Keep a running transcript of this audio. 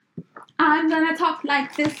I'm gonna talk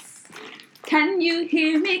like this. Can you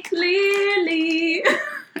hear me clearly?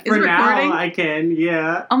 For now, I can,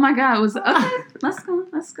 yeah. Oh my god, it was... Okay, let's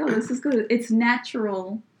go. This is good. It's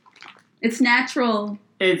natural. It's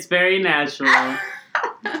very natural.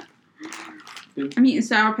 I'm eating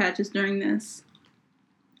Sour Patches during this.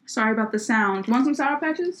 Sorry about the sound. You want some Sour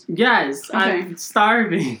Patches? Yes, okay. I'm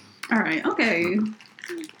starving. Alright, okay.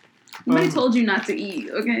 Nobody told you not to eat,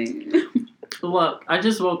 okay? Look, I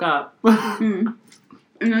just woke up. And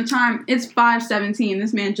the time, it's 5:17.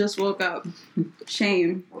 This man just woke up.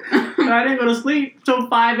 Shame. I didn't go to sleep till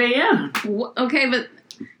 5 a.m. Okay, but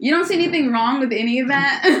you don't see anything wrong with any of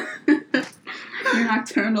that? You're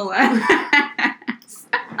nocturnal ass.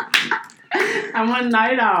 I'm a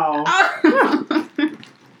night owl.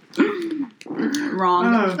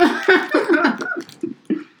 Wrong.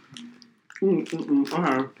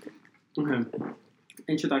 Okay.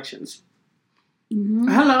 Introductions. Mm-hmm.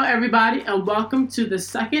 Hello, everybody, and welcome to the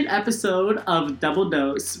second episode of Double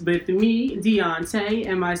Dose with me, Deontay,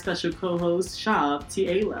 and my special co-host, Shab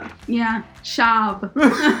Tiela. Yeah, Shab.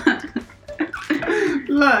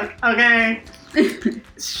 Look, okay.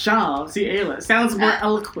 Shab Tiela sounds more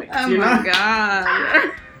eloquent. Oh you my know?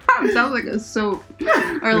 god. Sounds like a soap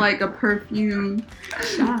or like a perfume.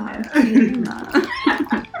 Shab Tiela.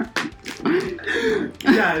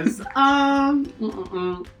 Yes.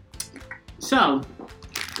 So,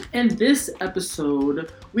 in this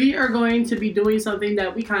episode, we are going to be doing something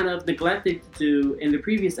that we kind of neglected to do in the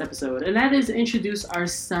previous episode, and that is introduce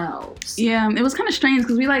ourselves. Yeah, it was kind of strange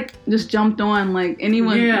because we just jumped on,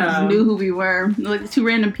 anyone knew who we were. Like two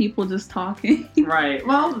random people just talking. Right.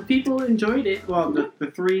 Well, people enjoyed it. Well, the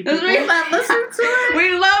three people that listened to it.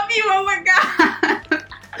 We love you, oh my god.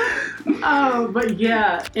 But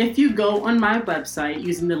yeah, if you go on my website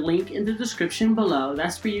using the link in the description below,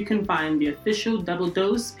 that's where you can find the official Double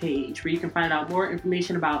Dose page, where you can find out more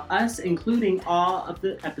information about us, including all of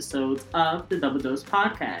the episodes of the Double Dose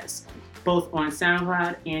podcast, both on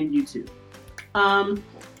SoundCloud and YouTube. On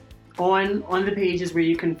the pages where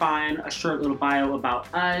you can find a short little bio about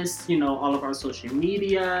us, all of our social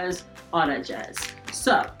medias, all that jazz.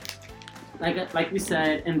 So, like we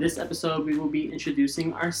said, in this episode, we will be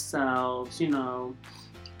introducing ourselves, Do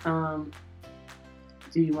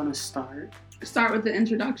you want to start? Start with the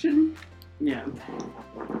introduction? Yeah.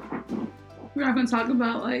 We're not going to talk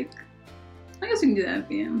about, I guess we can do that at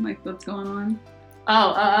the end, what's going on.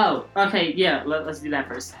 Oh. Okay, yeah, let's do that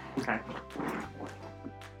first. Okay.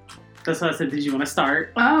 That's what I said, did you want to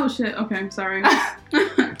start? Oh, shit. Okay, I'm sorry.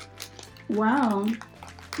 Wow.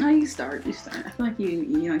 No, you start. I feel like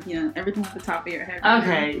you everything's at the top of your head. Right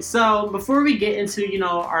okay, so before we get into,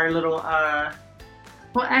 our little, well,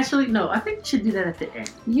 actually, no, I think we should do that at the end.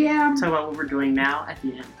 Yeah. Talk about what we're doing now at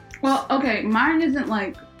the end. Well, okay, mine isn't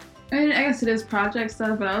I guess it is project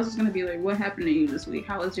stuff, but I was just going to be what happened to you this week?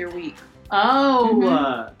 How was your week?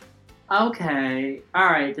 Oh, okay. All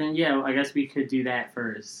right, then, yeah, I guess we could do that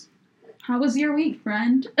first. How was your week,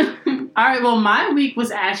 friend? All right, well, my week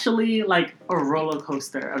was actually a roller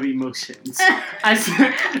coaster of emotions.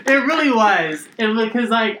 It really was.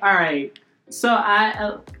 Because, all right. So,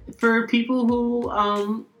 I, for people who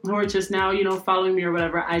are just now, following me or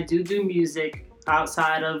whatever, I do music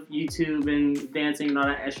outside of YouTube and dancing and all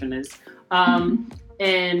that extraness.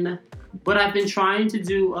 And what I've been trying to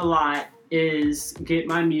do a lot is get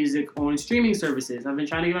my music on streaming services. I've been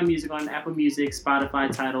trying to get my music on Apple Music, Spotify,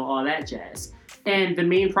 Tidal, all that jazz. And the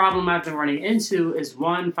main problem I've been running into is,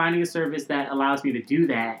 one, finding a service that allows me to do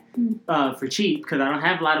that for cheap, because I don't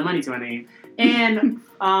have a lot of money to my name. And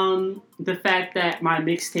the fact that my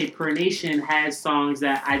mixtape Coronation has songs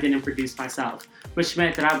that I didn't produce myself, which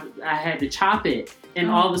meant that I had to chop it. And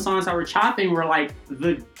all the songs I were chopping were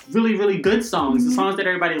the really, really good songs, the songs that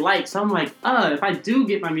everybody likes. So I'm if I do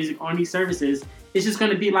get my music on these services, it's just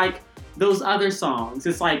going to be those other songs.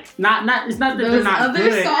 It's it's not that they're not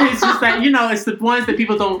good. Songs. It's just that, it's the ones that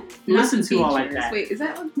people don't listen to all like that. Wait, is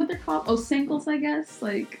that what they're called? Oh, singles, I guess?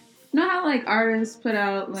 You know how artists put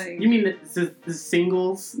out You mean the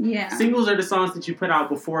singles? Yeah. Singles are the songs that you put out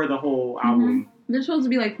before the whole album. They're supposed to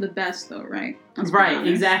be the best though, right? Right,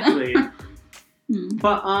 exactly.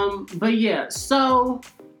 But yeah, so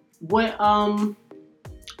what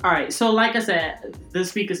alright, so like I said,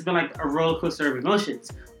 this week has been a roller coaster of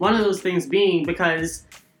emotions. One of those things being because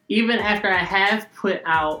even after I have put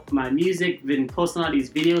out my music, been posting all these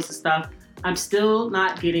videos and stuff, I'm still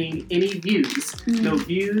not getting any views. No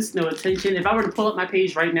views, no attention. If I were to pull up my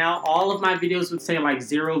page right now, all of my videos would say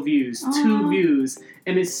 0 views, 2 views.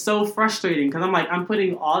 And it's so frustrating because I'm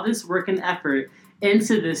putting all this work and effort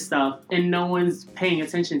into this stuff and no one's paying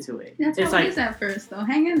attention to it. That's it's how like, it is at first, though.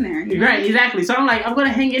 Hang in there. You know? Right, exactly. So I'm like, I'm going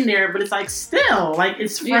to hang in there, but it's like still, like,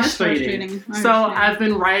 it's frustrating. So I've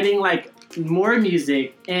been writing, like, more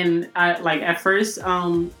music, and I, like, at first,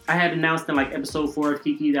 I had announced in, like, episode 4 of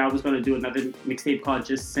Kiki that I was going to do another mixtape called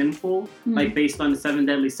Just Sinful, like, based on the 7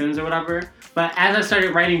 Deadly Sins or whatever. But as I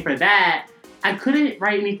started writing for that, I couldn't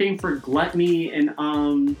write anything for Gluttony and,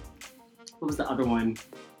 what was the other one?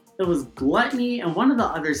 It was Gluttony and one of the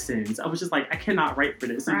other sins. I was just like, I cannot write for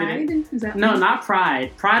this. Pride? Is that no, one? not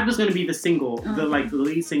Pride. Pride was going to be the single, the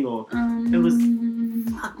lead single. It was,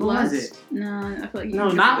 what was it? No, I feel like no,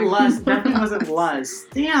 not Lust. Definitely wasn't Lust.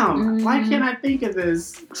 Damn, why can't I think of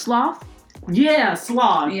this? Sloth? Yeah,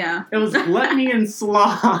 Sloth. Yeah. It was Gluttony and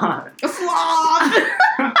Sloth. Sloth!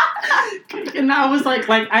 And I was like,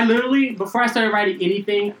 I literally, before I started writing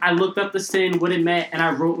anything, I looked up the sin, what it meant, and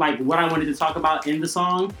I wrote, like, what I wanted to talk about in the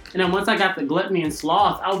song. And then once I got the Gluttony and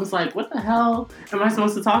Sloth, I was like, what the hell am I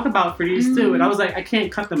supposed to talk about for these two? And I was like, I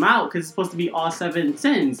can't cut them out because it's supposed to be all 7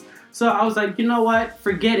 sins. So I was like, you know what?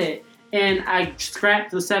 Forget it. And I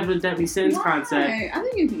scrapped the 7 Deadly Sins concept. I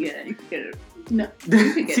think you can get it. You can get it. No.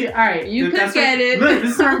 You could get See, it. all right. You could get it. Look,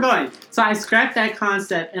 this is where I'm going. So I scrapped that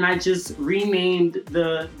concept and I just renamed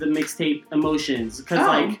the mixtape Emotions. Because,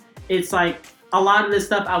 like, it's like a lot of the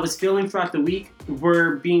stuff I was feeling throughout the week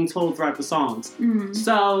were being told throughout the songs.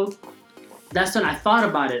 So that's when I thought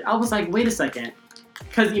about it. I was like, wait a second.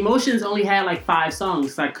 Because Emotions only had, like, 5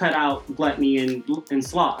 songs. So I cut out Gluttony and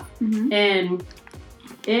Sloth. And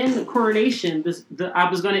in Coronation, I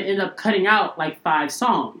was going to end up cutting out, like, 5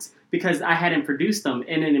 songs. Because I hadn't produced them.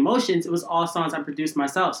 And in Emotions, it was all songs I produced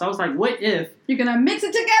myself. So I was like, what if... You're going to mix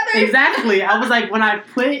it together? Exactly. I was like, when I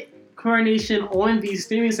put Coronation on these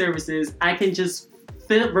streaming services, I can just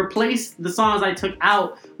replace the songs I took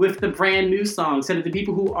out with the brand new songs. So that the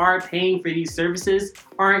people who are paying for these services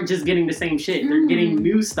aren't just getting the same shit. They're getting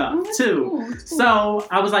new stuff, too. Cool. So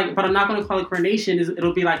I was like, but I'm not going to call it Coronation.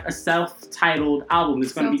 It'll be like a self-titled album.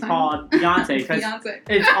 It's going to be called Beyonce. Because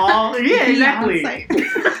it's all... Yeah, exactly.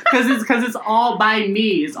 Because it's all by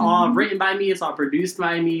me. It's all written by me. It's all produced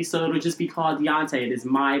by me. So it'll just be called Deontay. It is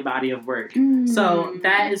my body of work. So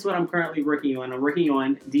that is what I'm currently working on. I'm working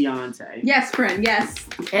on Deontay. Yes, friend. Yes.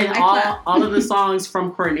 And all of the songs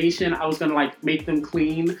from Coronation, I was going to, like, make them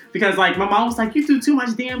clean. Because, like, my mom was like, you do too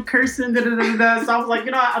much damn cursing. Da, da, da, da. So I was like,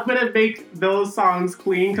 you know what? I'm going to make those songs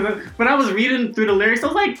clean. Because when I was reading through the lyrics, I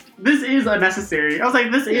was like, this is unnecessary. I was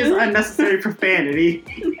like, this is unnecessary profanity.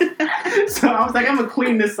 So I was like, I'm going to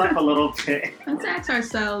clean this up a little bit. Let's ask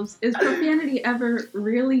ourselves, is profanity ever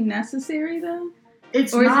really necessary, though?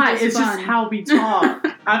 It's not. It's just how we talk.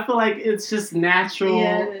 I feel like it's just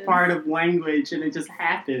natural part of language, and it just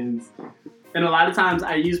happens. And a lot of times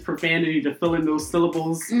I use profanity to fill in those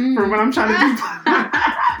syllables for when I'm trying to do.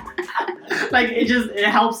 Like, it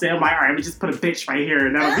helps it. I'm like, all right, let me just put a bitch right here,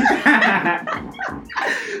 and that'll be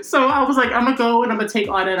that. So I was like, I'm going to go and I'm going to take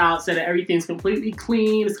all that out so that everything's completely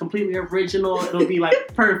clean, it's completely original, it'll be,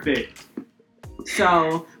 like, perfect.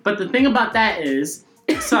 So, but the thing about that is,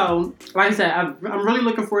 so, like I said, I'm really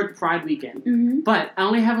looking forward to Pride Weekend. But I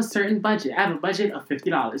only have a certain budget. I have a budget of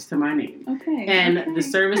 $50 to my name. Okay. And the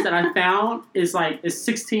service that I found is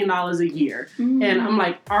 $16 a year. And I'm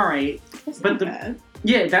like, all right. That's not bad.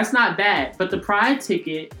 Yeah, that's not bad. But the Pride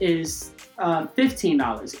ticket is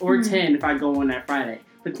 $15 or $10 if I go on that Friday.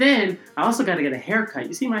 But then I also got to get a haircut.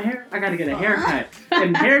 You see my hair? I got to get a haircut.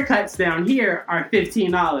 And haircuts down here are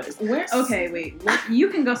 $15. Where? Okay, wait. You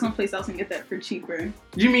can go someplace else and get that for cheaper.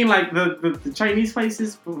 You mean like the Chinese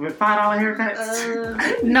places with $5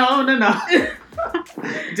 haircuts? No.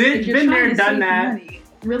 Been there, done that. Money.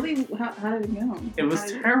 Really? How did it go? It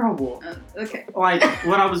was terrible. Okay. Like,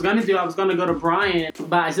 what I was going to do, I was going to go to Brian,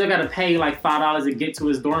 but I still got to pay like $5 to get to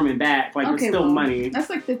his dorm and back. Like, it's still money.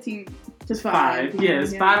 That's like 15. Just $5. Yeah,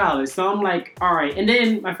 it's $5. So I'm like, all right. And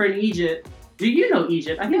then my friend Egypt, do you know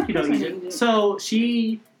Egypt? I think you know Egypt. So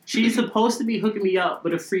she's supposed to be hooking me up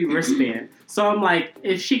with a free wristband. So I'm like,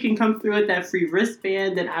 if she can come through with that free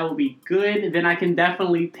wristband, then I will be good. And then I can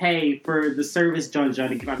definitely pay for the service John to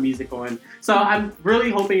get my music on. So I'm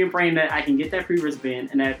really hoping and praying that I can get that free wristband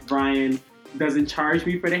and that Brian doesn't charge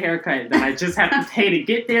me for the haircut. That I just have to pay to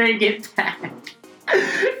get there and get back.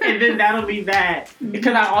 And then that'll be that.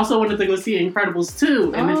 Because I also wanted to go see Incredibles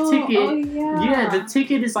 2. And the ticket, the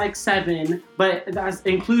ticket is like $7, but that's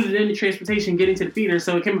included in the transportation getting to the theater.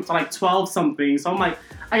 So it came up to like 12 something. So I'm like,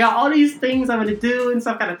 I got all these things I'm going to do and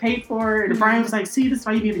stuff I got to pay for. And Brian was like, see, this is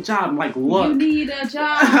why you need a job. I'm like, look. You need a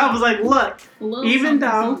job. I was like, look, even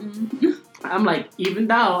though I'm like, even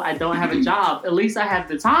though I don't have a job, at least I have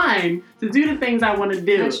the time to do the things I want to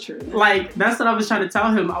do. That's true. Like, that's what I was trying to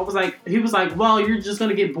tell him. He was like, well, you're just going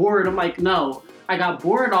to get bored. I'm like, no. I got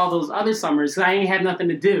bored all those other summers because I ain't had nothing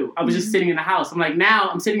to do. I was just sitting in the house. I'm like, now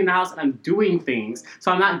I'm sitting in the house and I'm doing things.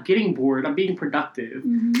 So I'm not getting bored. I'm being productive.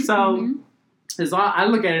 So I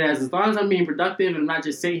look at it as long as I'm being productive and I'm not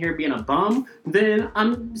just sitting here being a bum, then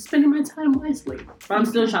I'm spending my time wisely. But I'm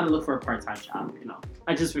still trying to look for a part-time job, you know.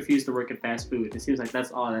 I just refuse to work at fast food. It seems like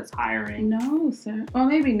that's all that's hiring. No, sir. Well,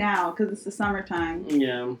 maybe now because it's the summertime.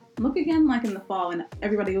 Yeah. Look again like in the fall when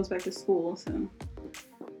everybody goes back to school, so...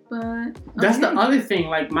 But okay. That's the other thing.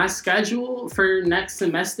 Like, my schedule for next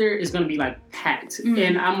semester is going to be, like, packed.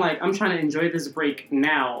 And I'm trying to enjoy this break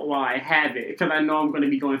now while I have it. Because I know I'm going to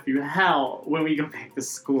be going through hell when we go back to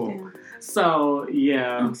school. Damn. So,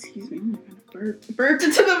 yeah. Oh, excuse me. I'm going to burp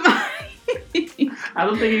into the mic. I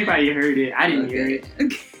don't think anybody heard it. I didn't hear it.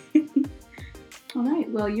 Okay. All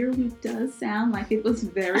right. Well, your week does sound like it was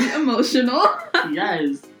very emotional.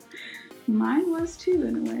 Yes. Mine was, too,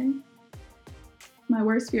 in a way. My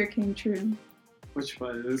worst fear came true. Which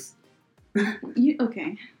was?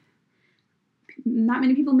 Okay. Not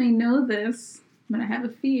many people may know this, but I have a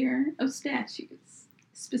fear of statues.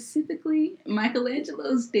 Specifically,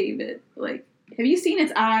 Michelangelo's David. Like, have you seen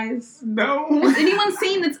its eyes? No. Has anyone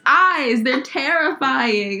seen its eyes? They're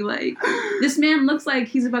terrifying. Like, this man looks like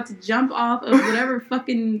he's about to jump off of whatever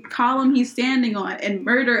fucking column he's standing on and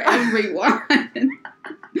murder everyone.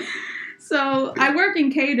 So, I work in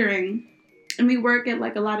catering. And we work at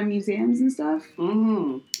like a lot of museums and stuff.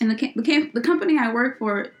 And the company I work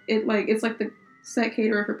for, it's like the set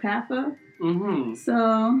caterer for PAFA.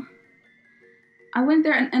 So I went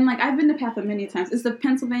there and like I've been to PAFA many times. It's the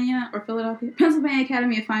Pennsylvania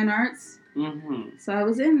Academy of Fine Arts. So I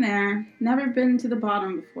was in there, never been to the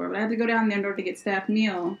bottom before, but I had to go down there in order to get staff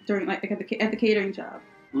meal during at the catering job.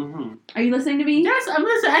 Are you listening to me? Yes, I'm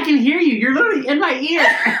listening. I can hear you. You're literally in my ear.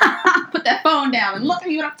 Put that phone down and look at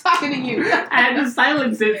me when I'm talking to you. I had to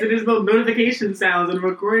silence it so there's no notification sounds in the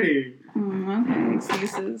recording. Okay,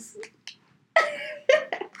 excuses.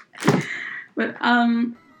 But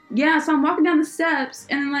yeah, so I'm walking down the steps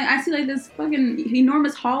and then like I see like this fucking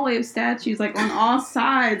enormous hallway of statues like on all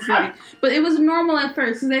sides, like, but it was normal at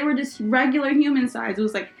first because they were just regular human size. It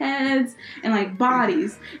was like heads and like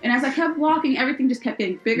bodies, and as I kept walking, everything just kept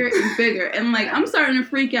getting bigger and bigger, and like I'm starting to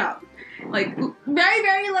freak out. Like very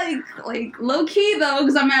very like low key though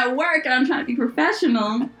because I'm at work and I'm trying to be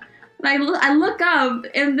professional. I look up,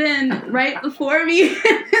 and then right before me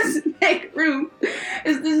in this big room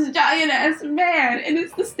is this giant-ass man, and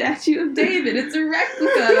it's the statue of David. It's a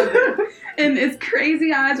replica of it. And its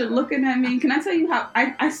crazy eyes are looking at me. Can I tell you how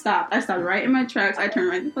I stopped? I stopped right in my tracks. I turned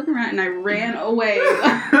right the fuck around, and I ran away.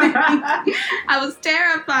 I was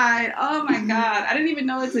terrified. Oh, my God. I didn't even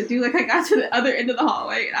know what to do. Like, I got to the other end of the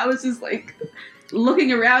hallway, and I was just, like,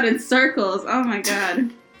 looking around in circles. Oh, my God.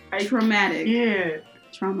 Traumatic. Yeah.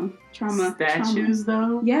 Trauma. Statues,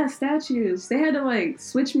 though? Yeah, statues. They had to, like,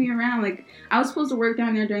 switch me around. Like, I was supposed to work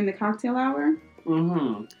down there during the cocktail hour.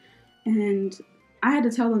 And I had to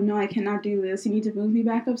tell them, no, I cannot do this. You need to move me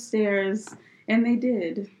back upstairs. And they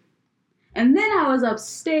did. And then I was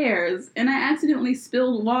upstairs, and I accidentally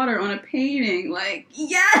spilled water on a painting. Like,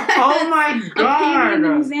 yes! Oh, my God! A painting in the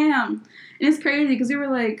museum. And it's crazy, because we were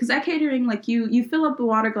like, because that catering, like, you fill up the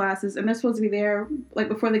water glasses, and they're supposed to be there, like,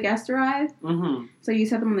 before the guests arrive. So you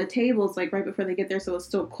set them on the tables, like, right before they get there, so it's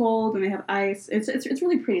still cold, and they have ice. It's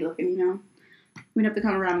really pretty looking, you know? We'd have to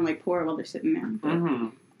come around and, like, pour while they're sitting there.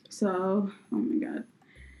 But, so, oh, my God.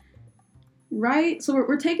 Right? So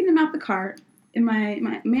we're taking them out the cart. And my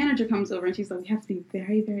manager comes over and she's like, we have to be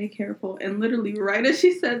very, very careful. And literally right as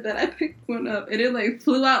she said that, I picked one up and it like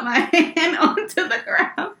flew out my hand onto the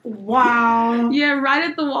ground. Wow. Yeah, right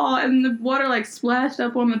at the wall, and the water like splashed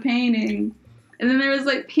up on the painting. And then there was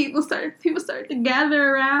like people started to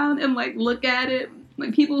gather around and like look at it.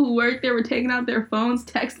 Like people who worked there were taking out their phones,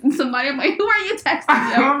 texting somebody. I'm like, who are you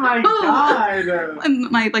texting? Oh my God. And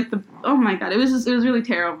oh my God, it was really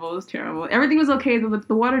terrible. It was terrible. Everything was okay.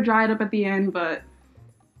 The water dried up at the end, but.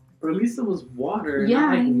 Or at least it was water, yeah,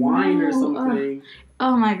 not like wine or something.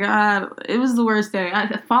 Oh my God, it was the worst day.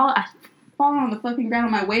 I fall on the fucking ground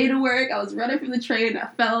on my way to work. I was running from the train. I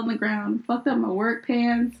fell on the ground, fucked up my work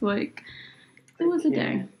pants. Like, it was a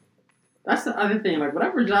day. That's the other thing. Like,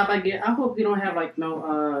 whatever job I get, I hope you don't have, like,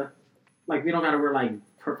 no, like we don't gotta wear like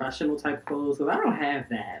professional type clothes because I don't have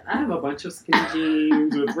that. I have a bunch of skinny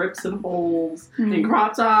jeans with rips and holes and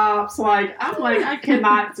crop tops. Like I'm like I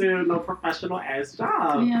cannot do no professional ass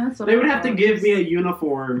job. Yeah, that's what They would have to give me a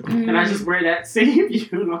uniform, and I just wear that same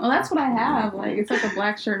uniform. Well, that's what I have. Like it's like a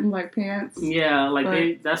black shirt and black pants. Yeah,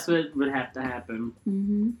 like that's what would have to happen.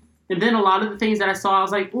 Mm-hmm. And then a lot of the things that I saw, I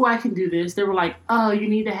was like, oh, I can do this. They were like, oh, you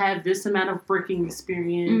need to have this amount of working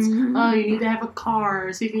experience. Mm-hmm. Oh, you need to have a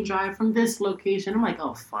car so you can drive from this location. I'm like,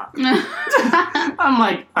 oh, fuck. I'm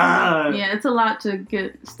like, Yeah, it's a lot to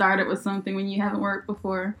get started with something when you haven't worked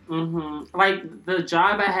before. Mm-hmm. Like, the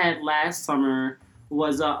job I had last summer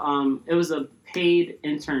was it was a paid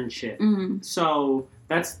internship. Mm-hmm. So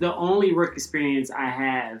that's the only work experience I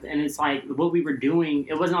have. And it's like, what we were doing,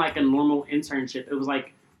 it wasn't like a normal internship. It was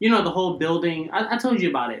like, you know, the whole building. I told you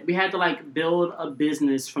about it. We had to like build a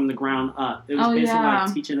business from the ground up. It was basically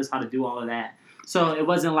like teaching us how to do all of that. So it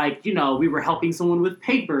wasn't like, you know, we were helping someone with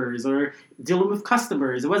papers or dealing with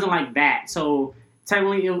customers. It wasn't like that. So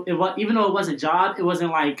technically, it was, even though it was a job, it wasn't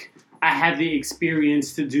like I had the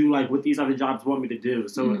experience to do like what these other jobs want me to do.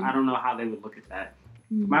 So I don't know how they would look at that.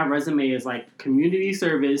 My resume is like community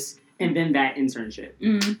service and then that internship.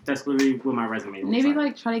 That's literally what my resume looks Maybe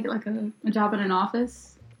like try to get like a job in an office.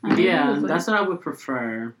 Yeah, that's what I would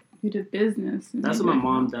prefer. You do business. That's what my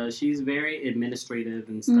mom does. She's very administrative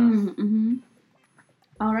and stuff. Mm-hmm.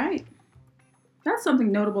 All right. That's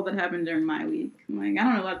something notable that happened during my week. Like, I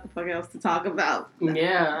don't know what the fuck else to talk about.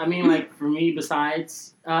 Yeah, I mean, like, for me,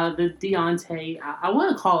 besides the Deontay, I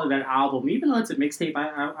want to call it an album. Even though it's a mixtape,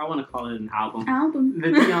 I want to call it an album. The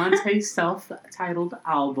Deontay self-titled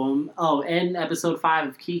album. Oh, and episode 5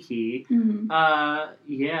 of Kiki.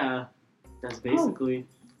 Yeah, that's basically...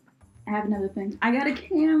 I have another thing. I got a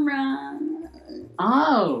camera.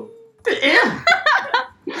 Oh.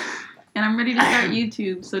 And I'm ready to start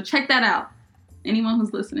YouTube, so check that out. Anyone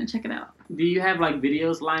who's listening, check it out. Do you have like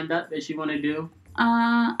videos lined up that you want to do?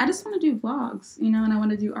 I just want to do vlogs, you know, and I want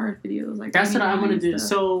to do art videos. Like that's what I want to do.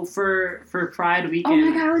 So for Pride weekend. Oh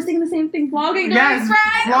my god, I was thinking the same thing. Vlogging during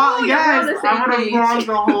Pride. Yes, I want to vlog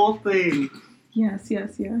the whole thing. Yes.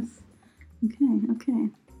 Okay.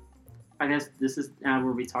 I guess this is where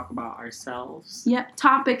we talk about ourselves. Yep.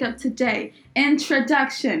 Topic of today: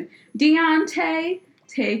 introduction. Deontay,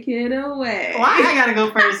 take it away. Why I gotta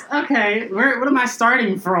go first? Okay, what am I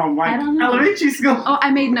starting from? Like I don't know. Elementary school? Oh,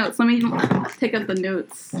 I made notes. Let me take up the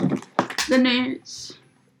notes. The notes.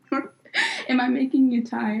 Am I making you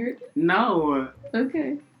tired? No.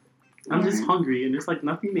 Okay. I'm just hungry, and there's like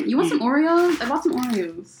nothing to eat. You want some Oreos? I bought some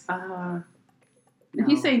Oreos. No. If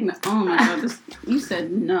you say no, oh my god, you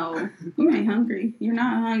said no. You ain't hungry. You're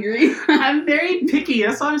not hungry. I'm very picky.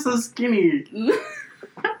 That's why I'm so skinny.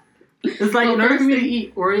 It's like in order for me to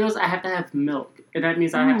eat Oreos, I have to have milk. And that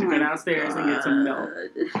means I have to go downstairs and get some milk.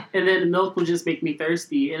 And then the milk will just make me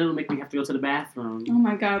thirsty, and it'll make me have to go to the bathroom. Oh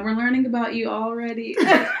my god, we're learning about you already.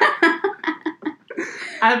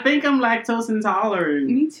 I think I'm lactose intolerant.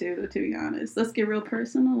 Me too, to be honest. Let's get real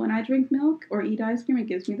personal. When I drink milk or eat ice cream, it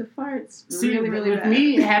gives me the farts. See, really with bad.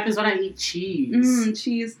 me, it happens when I eat cheese.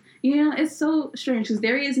 Cheese. You know, it's so strange because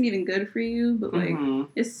dairy isn't even good for you, but like,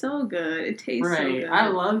 it's so good. It tastes so good. I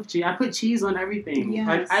love cheese. I put cheese on everything. Yes.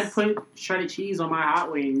 Like, I put shredded cheese on my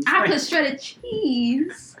hot wings. I put shredded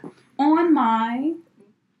cheese on my...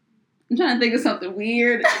 I'm trying to think of something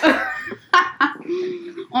weird.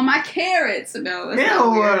 On my carrots. No, it's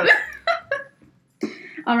not weird.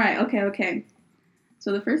 All right, okay.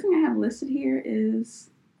 So the first thing I have listed here is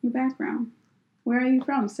your background. Where are you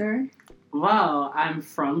from, sir? Well, I'm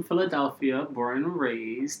from Philadelphia, born and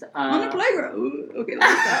raised. On the playground. Okay,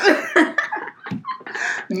 let's stop.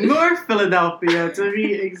 North Philadelphia, to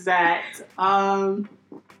be exact. Let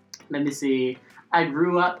me see. I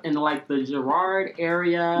grew up in like the Girard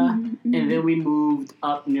area, and then we moved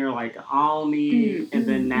up near like Almy, and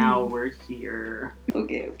then now we're here.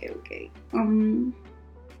 Okay.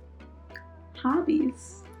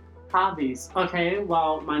 Hobbies. Okay,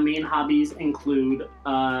 well, my main hobbies include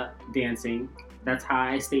dancing. That's how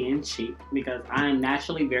I stay in shape because I am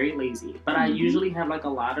naturally very lazy, but I usually have like a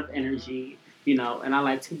lot of energy, you know, and I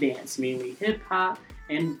like to dance, mainly hip hop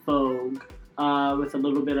and Vogue, with a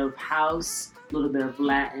little bit of house, a little bit of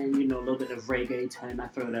Latin, you know, a little bit of reggaeton. I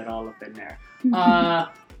throw that all up in there.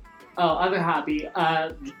 Other hobby,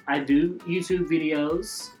 I do YouTube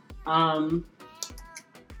videos.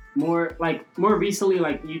 More recently,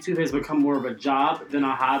 like YouTube has become more of a job than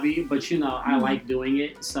a hobby, but you know, I like doing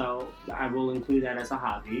it, so I will include that as a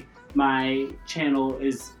hobby. My channel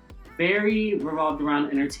is very revolved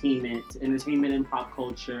around entertainment and pop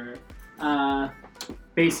culture.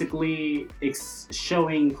 basically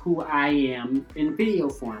showing who I am in video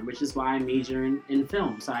form, which is why I major in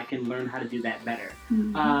film, so I can learn how to do that better.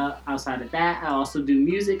 Mhm. Outside of that, I also do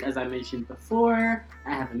music, as I mentioned before.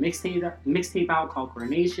 I have a mixtape out called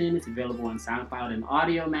Coronation. It's available on SoundCloud and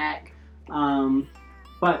AudioMac.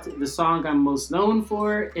 But the song I'm most known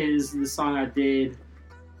for is the song I did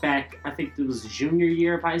back, I think it was junior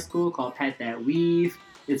year of high school, called Pat That Weave.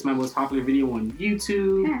 It's my most popular video on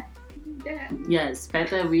YouTube. Yes,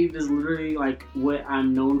 Pat That Weave is literally like what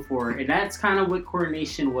I'm known for. And that's kind of what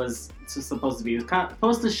Coronation was supposed to be. It was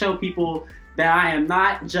supposed to show people that I am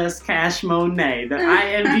not just Cash Monet, that I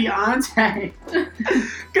am Beyonce.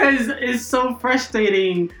 Because it's so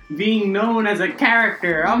frustrating being known as a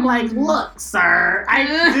character. I'm like, look, sir,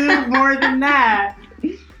 I do more than that.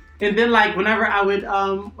 And then, like, whenever I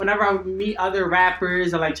would meet other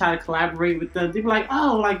rappers or like try to collaborate with them, they'd be like,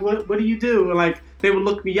 "Oh, like, what do you do?" Or, like, they would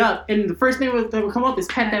look me up, and the first name that would come up is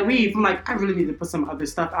Pat That Weave. I'm like, I really need to put some other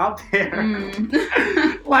stuff out there.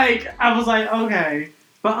 Like, I was like, okay,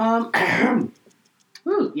 but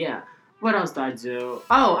ooh, yeah. What else do I do?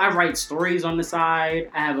 Oh, I write stories on the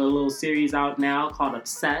side. I have a little series out now called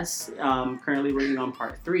Obsess. Currently working on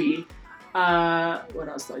part 3. What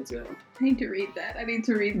else do I do? I need to read that. You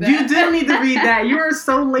do need to read that. You are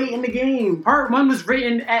so late in the game. Part 1 was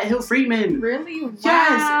written at Hill Friedman. Really? Wow.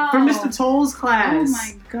 Yes, for Mr. Toll's class. Oh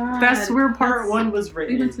my god. That's where part 1 was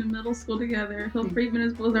written. We went to middle school together. Hill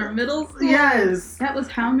Friedman was our middle school. Yes. That was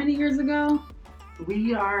how many years ago?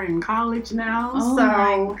 We are in college now, Oh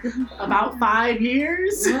so about 5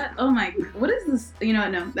 years. What? Oh my! What is this? You know,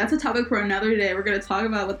 no, that's a topic for another day. We're gonna talk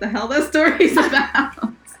about what the hell that story's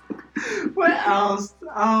about. What else?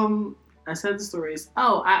 I said the stories.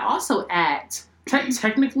 Oh, I also act.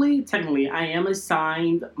 Technically, I am a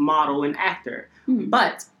signed model and actor.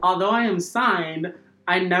 But although I am signed,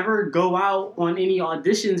 I never go out on any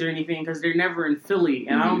auditions or anything because they're never in Philly,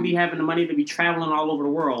 and I don't be having the money to be traveling all over the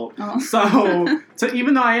world. Oh. So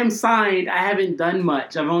even though I am signed, I haven't done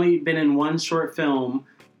much. I've only been in one short film,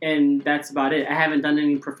 and that's about it. I haven't done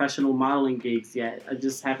any professional modeling gigs yet. I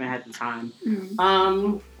just haven't had the time.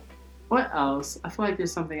 What else? I feel like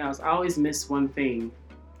there's something else. I always miss one thing.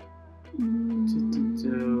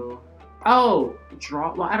 Oh,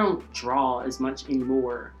 draw. Well, I don't draw as much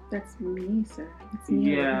anymore. That's me, sir. That's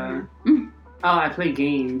me. Yeah. Oh, I play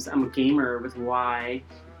games. I'm a gamer with Y.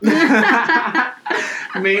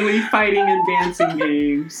 Mainly fighting and dancing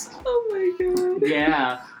games. Oh my god.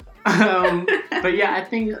 Yeah. But yeah, I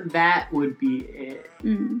think that would be it.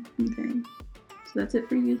 Okay. So that's it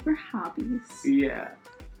for you for hobbies. Yeah.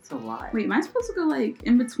 It's a lot. Wait, am I supposed to go like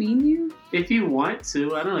in between you? If you want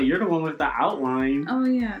to. I don't know. You're the one with the outline. Oh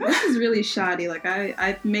yeah. This is really shoddy. Like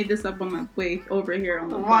I made this up on my way over here on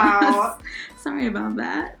the Wow. bus. Sorry about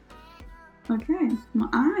that. Okay. Well,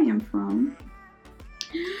 I am from...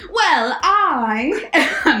 Well,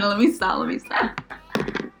 no, let me stop.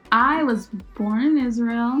 I was born in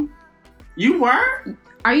Israel. You were?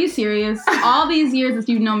 Are you serious? All these years that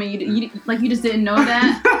you've known me, you just didn't know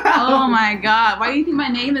that? Oh my god. Why do you think my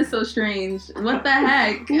name is so strange? What the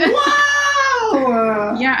heck?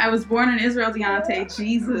 Wow! Yeah, I was born in Israel, Deontay.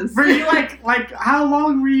 Jesus. Were you like how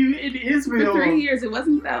long were you in Israel? For 3 years. It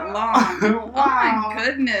wasn't that long. Wow. Oh my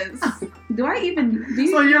goodness. Do you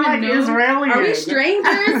So you're even like know? Israeli? Are we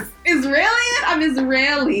strangers? Israeli? I'm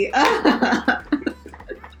Israeli.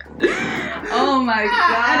 Oh my god.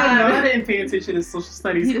 I don't know. I didn't pay attention in social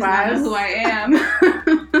studies He does class. not know who I am.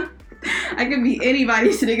 I could be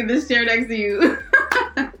anybody sitting in this chair next to you.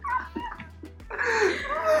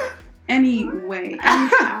 Anywho,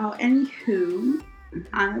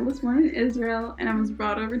 I was born in Israel and I was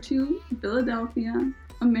brought over to Philadelphia,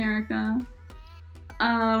 America,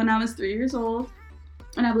 when I was 3 years old,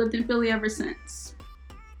 and I've lived in Philly ever since.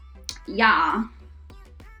 Yeah.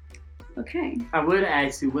 Okay. I would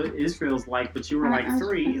ask you what Israel's like, but you were like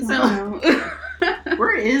 3. I So don't know.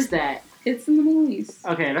 where is that? It's in the Middle East.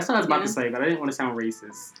 Okay, that's what I was about to say, but I didn't want to sound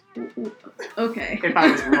racist. Okay. If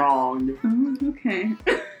I was wrong. Oh, okay.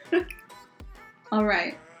 All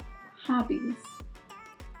right. Hobbies.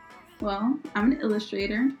 Well, I'm an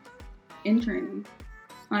illustrator in training.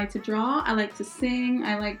 I like to draw. I like to sing.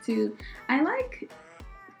 I like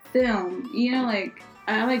film. You know, like,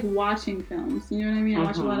 I like watching films. You know what I mean? I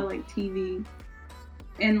watch a lot of, like, TV.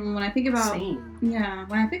 And when I think about... Same. Yeah.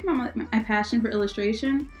 When I think about my passion for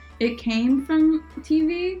illustration, it came from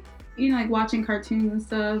TV. You know, like, watching cartoons and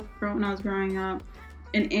stuff when I was growing up.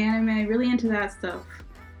 And anime. Really into that stuff.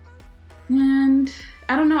 And...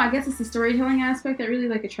 I don't know, I guess it's the storytelling aspect that really,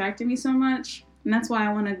 like, attracted me so much. And that's why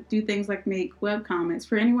I want to do things like make webcomics.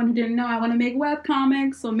 For anyone who didn't know, I want to make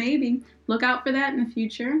webcomics. So maybe look out for that in the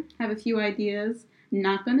future. Have a few ideas.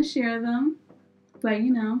 Not going to share them. But,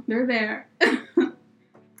 they're there.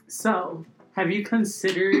 So, have you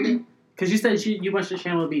considered... Because you said you want your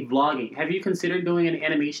channel to be vlogging. Have you considered doing an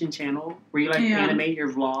animation channel where you, animate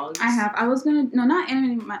your vlogs? I have. I was going to... No, not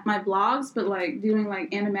animating my vlogs, but, doing,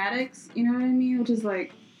 animatics. You know what I mean? Which is,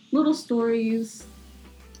 little stories...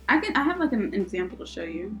 I have an example to show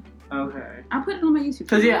you. Okay. I'll put it on my YouTube.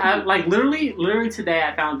 Because I literally today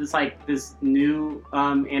I found this new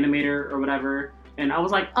animator or whatever, and I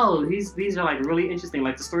was like, oh, these are really interesting.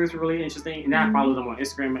 The stories were really interesting, and then I followed them on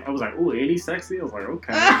Instagram. And I was like, ooh, ain't he sexy? I was like,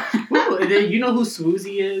 okay. Ooh, and then you know who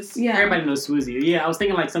Swoozy is? Yeah. Everybody knows Swoozy. Yeah, I was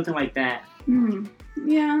thinking something like that.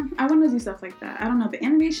 Yeah, I want to do stuff like that. I don't know, but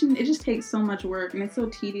animation, it just takes so much work, and it's so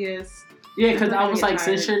tedious. Yeah, because I was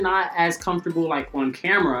since you're not as comfortable on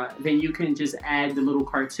camera, then you can just add the little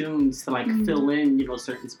cartoons to fill in,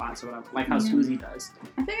 certain spots or whatever, how Swoozy does.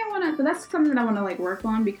 I think I want to, but that's something that I want to work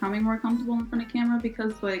on, becoming more comfortable in front of camera,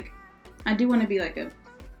 because I do want to be a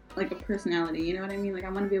personality, you know what I mean? I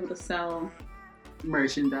want to be able to sell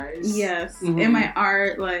merchandise. Yes, and my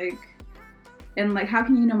art, and how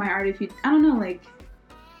can you know my art if you, I don't know, I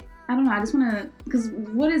don't know, I just want to, because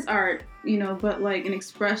what is art, but an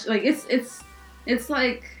expression, it's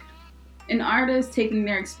like an artist taking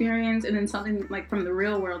their experience and then something from the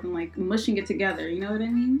real world and mushing it together, you know what I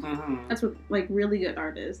mean? That's what really good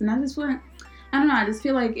art is. And I just want, I don't know, I just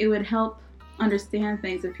feel like it would help understand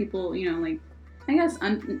things if people, I guess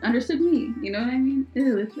understood me, you know what I mean?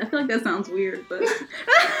 Ew, I feel like that sounds weird, but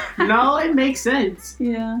no, it makes sense.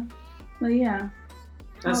 Yeah, but yeah.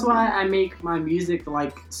 That's why I make my music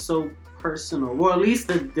so personal. Well, at least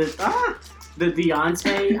the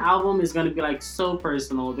Beyonce album is gonna be so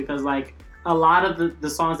personal, because a lot of the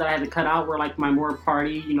songs that I had to cut out were my more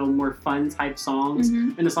party, more fun type songs,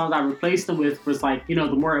 and the songs I replaced them with was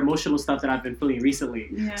the more emotional stuff that I've been feeling recently.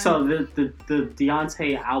 Yeah. So the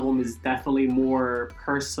Beyonce album is definitely more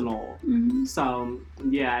personal. So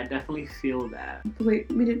yeah, I definitely feel that. We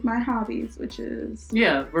did my hobbies, which is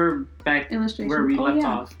we're back illustration. Where we left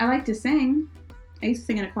off. I like to sing. I used to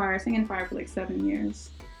sing in a choir. I sang in a choir for 7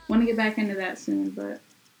 years. Want to get back into that soon, but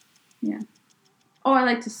yeah. Oh, I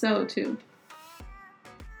like to sew too.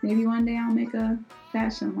 Maybe one day I'll make a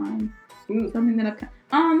fashion line. Something that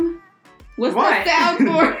what's that sound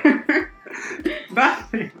for?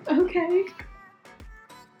 Nothing. Okay.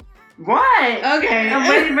 What? Okay. I'm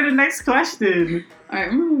waiting for the next question. All right,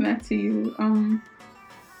 I'm moving back to you.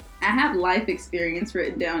 I have life experience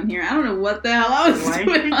written down here. I don't know what the hell I was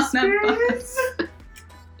doing on that.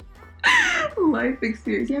 Life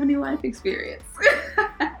experience. You have any life experience?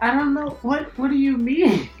 I don't know. What do you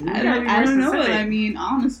mean? I don't know what I mean.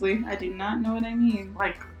 Honestly, I do not know what I mean.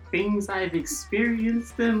 Things I've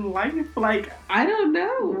experienced in life. I don't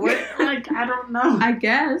know. What? I don't know. I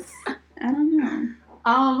guess. I don't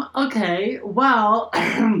know. Okay. Well,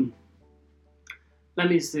 let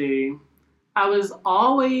me see. I was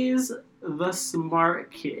always the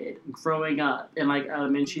smart kid growing up in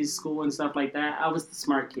elementary school and stuff like that. I was the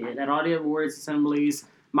smart kid at all the awards assemblies.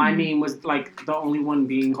 My name was the only one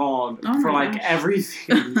being called for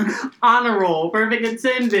everything. Honor roll, perfect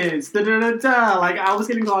attendance, I was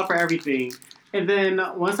getting called for everything. And then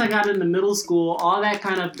once I got into middle school, all that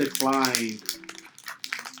kind of declined.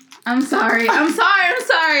 I'm sorry.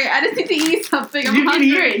 I just need to eat something. You can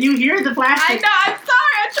hear it. You hear the plastic. I know. I'm sorry.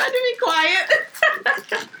 I tried to be quiet.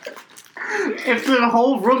 If the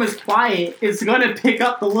whole room is quiet, it's going to pick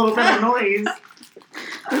up the little bit of noise.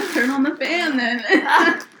 Let's turn on the fan then.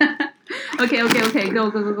 Okay.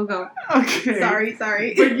 Go. Okay.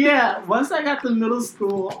 Sorry. But yeah, once I got to middle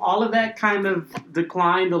school, all of that kind of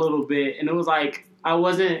declined a little bit. And it was I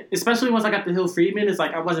wasn't, especially once I got to Hill Friedman, it's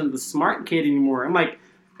I wasn't the smart kid anymore. I'm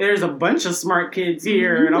there's a bunch of smart kids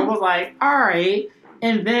here. And I was all right.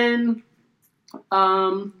 And then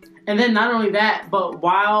not only that, but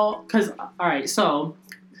because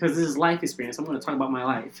this is life experience, I'm going to talk about my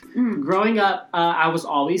life. Growing up, I was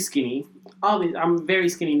always skinny. I'm very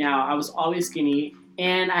skinny now. I was always skinny,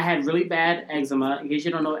 and I had really bad eczema. In case you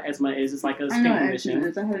don't know what eczema is, it's a skin condition.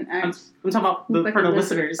 I had an ex. I'm talking about for the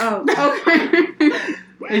listeners. Oh, okay.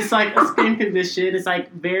 It's a skin condition. It's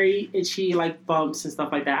very itchy, bumps and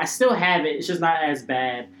stuff like that. I still have it. It's just not as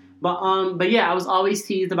bad. But yeah, I was always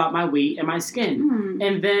teased about my weight and my skin.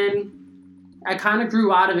 And then I kind of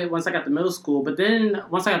grew out of it once I got to middle school. But then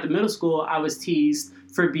once I got to middle school, I was teased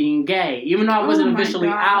for being gay. Even though I wasn't officially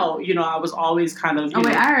out, I was always kind of,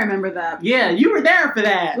 wait, I remember that. Yeah, you were there for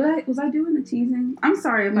that. Was I doing the teasing? I'm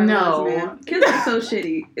sorry if I was, man. Kids are so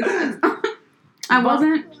shitty. I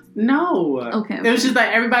wasn't? No. Okay. It was just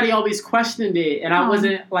that everybody always questioned it, and I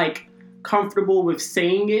wasn't, like, comfortable with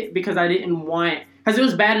saying it because I didn't want... Because it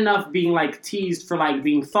was bad enough being, like, teased for, like,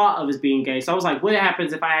 being thought of as being gay. So I was like, what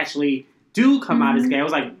happens if I actually do come out as gay? I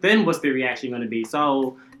was like, then what's the reaction going to be?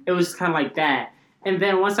 So it was just kind of like that. And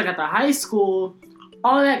then once I got to high school,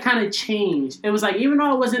 all of that kind of changed. It was like, even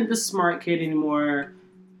though I wasn't the smart kid anymore,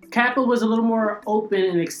 Kappa was a little more open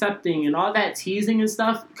and accepting, and all that teasing and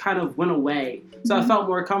stuff kind of went away. So I felt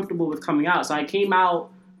more comfortable with coming out. So I came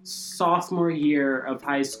out sophomore year of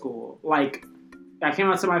high school. Like, I came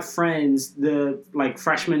out to my friends the, like,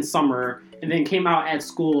 freshman summer, and then came out at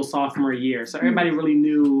school sophomore year. So everybody really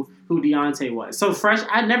knew who Deontay was. So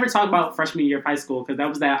I never talked about freshman year of high school because that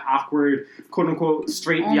was that awkward, quote unquote,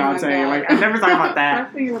 straight Deontay. Like, I never talked about that.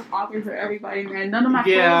 Freshman year was awkward for everybody, man. None of my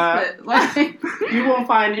friends, but like, you won't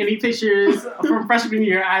find any pictures from freshman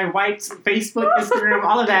year. I wiped Facebook, Instagram,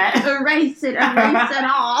 all of that. Erase it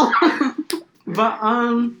all. But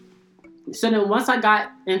so then once I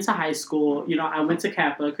got into high school, you know, I went to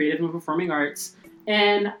Kappa, Creative and Performing Arts,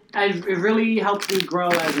 and it really helped me grow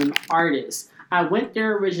as an artist. I went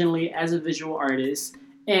there originally as a visual artist,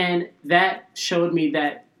 and that showed me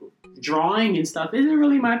that drawing and stuff isn't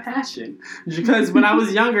really my passion. Because when I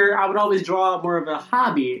was younger, I would always draw more of a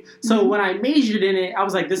hobby. So when I majored in it, I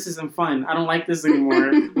was like, this isn't fun. I don't like this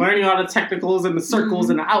anymore. Learning all the technicals and the circles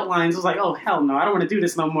and the outlines, I was like, oh, hell no, I don't want to do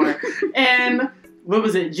this no more. And what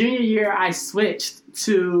was it? Junior year, I switched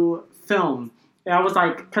to film. And I was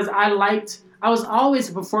like, because I was always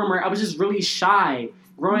a performer. I was just really shy.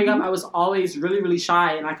 Growing up, I was always really, really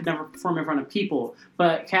shy, and I could never perform in front of people.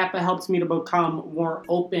 But Kappa helped me to become more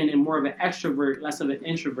open and more of an extrovert, less of an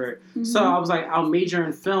introvert. So I was like, I'll major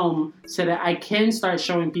in film so that I can start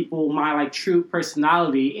showing people my, like, true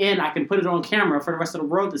personality, and I can put it on camera for the rest of the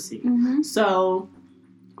world to see. So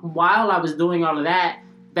while I was doing all of that,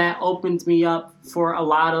 that opened me up for a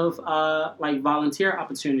lot of like volunteer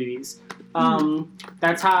opportunities.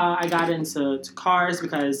 That's how I got into cars,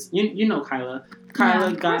 because you know Kyla.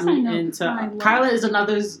 Kyla got me into. Kyla is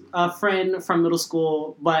another friend from middle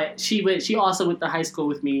school, but she also went to high school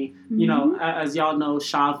with me. You know, as y'all know,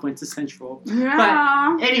 Shav went to Central.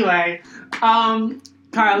 Yeah. But anyway,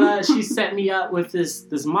 Kyla, she set me up with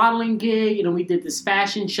this modeling gig. You know, we did this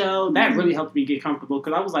fashion show. That really helped me get comfortable,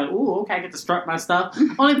 because I was like, ooh, okay, I get to strut my stuff.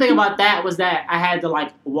 Only thing about that was that I had to,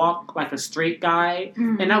 like, walk like a straight guy,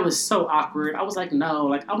 and that was so awkward. I was like, no,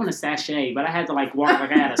 like, I want to sashay, but I had to, like, walk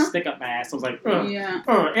like I had a stick up my ass. I was like,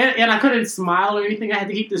 and I couldn't smile or anything. I had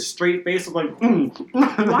to keep this straight face. I was like,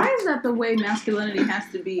 Why is that the way masculinity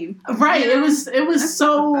has to be? Right, it was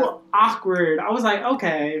so awkward. I was like,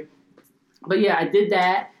 okay. But yeah, I did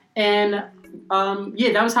that, and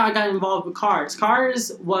that was how I got involved with CARS.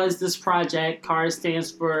 CARS was this project. CARS stands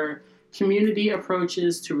for Community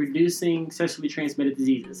Approaches to Reducing Sexually Transmitted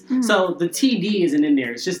Diseases. So the TD isn't in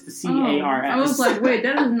there. It's just the CARS. I was like, wait,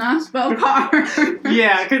 that does not spell car.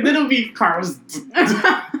 Yeah, because then it'll be CARS.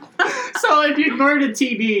 So if you ignore the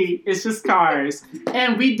TD, it's just CARS.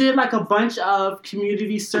 And we did, like, a bunch of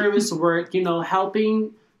community service work, you know,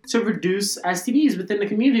 helping to reduce STDs within the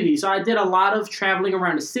community. So I did a lot of traveling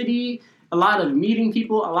around the city, a lot of meeting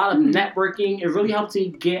people, a lot of networking. It really helped me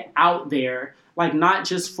get out there, like, not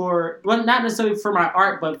just not necessarily for my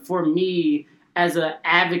art, but for me as an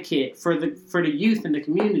advocate for the youth in the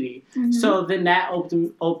community. So then that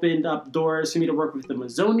opened up doors for me to work with the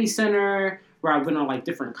Mazzoni Center, where I went on, like,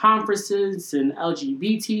 different conferences and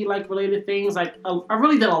LGBT, like, related things. Like, I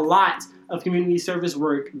really did a lot of community service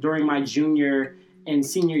work during my junior and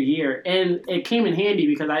senior year, and it came in handy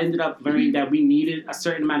because I ended up learning that we needed a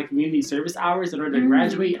certain amount of community service hours in order to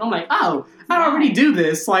graduate. And I'm like, oh, I already do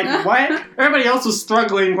this. Like, what? Everybody else was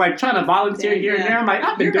struggling, like, trying to volunteer here and there. I'm like,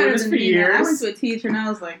 I've been doing this for years. I went to a teacher and I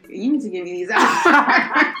was like, you need to give me these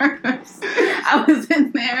hours. I was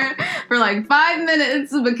in there for like 5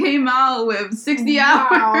 minutes, but came out with 60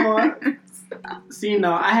 hours. See,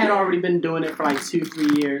 no, I had already been doing it for like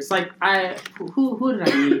 2-3 years. Like, who did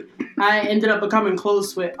I meet? I ended up becoming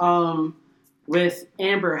close with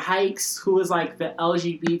Amber Hikes, who was, like, the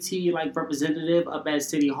LGBT, like, representative up at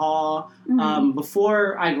City Hall.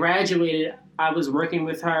 Before I graduated, I was working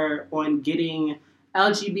with her on getting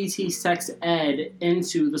LGBT sex ed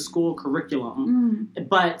into the school curriculum.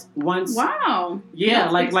 But once... Wow. Yeah,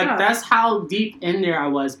 that's how deep in there I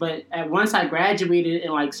was. But once I graduated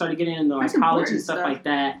and, like, started getting into, like, college and stuff like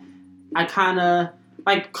that, I kind of...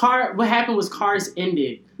 Like, what happened was CARS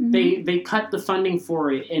ended. They cut the funding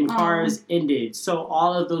for it, and CARS ended. So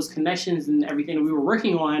all of those connections and everything that we were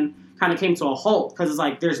working on kind of came to a halt, because it's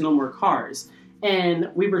like, there's no more CARS. And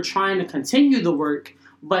we were trying to continue the work,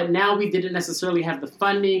 But now we didn't necessarily have the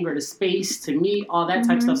funding or the space to meet, all that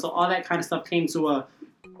type of stuff. So all that kind of stuff came to a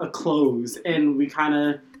close. And we kind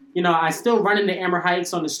of, I still run into Amber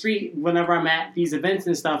Heights on the street whenever I'm at these events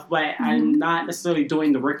and stuff, but I'm not necessarily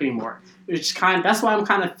doing the work anymore. That's why I'm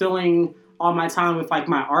kind of filling all my time with like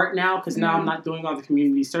my art now, because now I'm not doing all the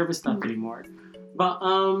community service stuff anymore. But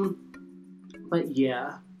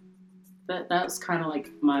yeah. That's kind of like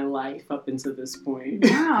my life up until this point.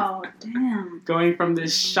 Wow, damn. Going from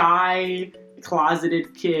this shy,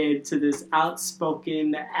 closeted kid to this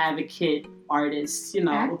outspoken advocate artist,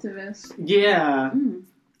 Activist. Yeah.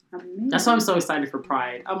 Amazing. That's why I'm so excited for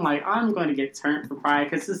Pride. I'm like, I'm going to get turned for Pride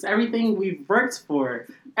because it's everything we've worked for.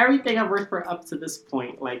 Everything I've worked for up to this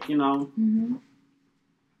point. Like, Mm-hmm.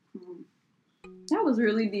 That was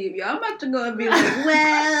really deep, y'all. I'm about to go and be like,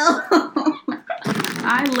 well...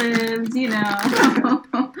 I lived,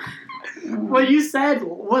 Well, you said,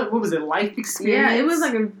 what was it, life experience? Yeah, it was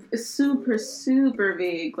like a super, super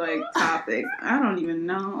vague, like, topic. I don't even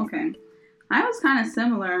know. Okay. I was kind of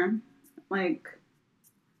similar, like,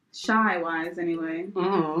 shy-wise, anyway.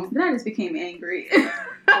 Mm-hmm. Then I just became angry.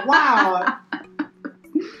 Wow.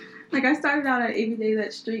 Like, I started out at Every Day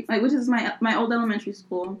That Street, like, which is my old elementary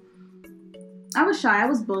school. I was shy. I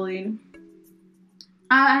was bullied.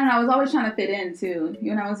 I don't know. I was always trying to fit in, too.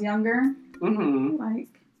 When I was younger. Mm-hmm. Like,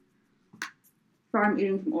 sorry, I'm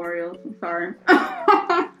eating some Oreos. I'm sorry.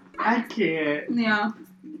 I can't. Yeah.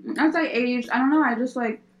 As I aged, I don't know. I just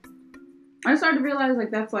started to realize,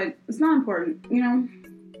 like, that's, like, it's not important,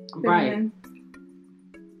 Right. In.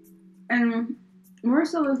 And more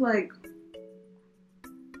so with,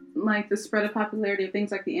 like the spread of popularity of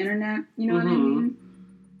things like the internet, you know what I mean?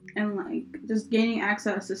 And, like, just gaining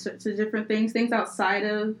access to different things outside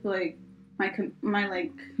of, like, my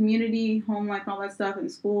community, home life, all that stuff in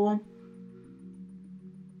school.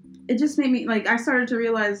 It just made me, like, I started to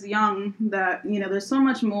realize young that, there's so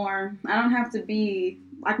much more. I don't have to be,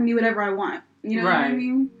 I can be whatever I want. You know what I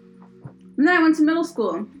mean? And then I went to middle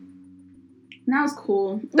school. And that was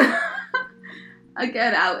cool.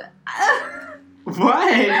 Again,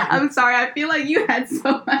 What? I'm sorry, I feel like you had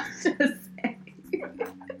so much to say.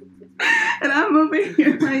 And I'm over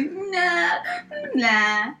here like, nah.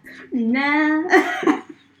 Yeah,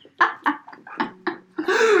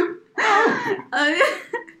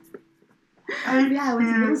 I went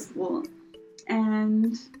to middle school.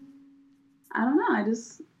 And I don't know, I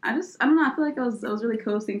don't know, I feel like I was really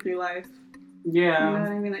coasting through life. Yeah. You know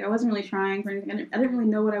what I mean? Like, I wasn't really trying for anything. I didn't really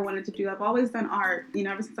know what I wanted to do. I've always done art,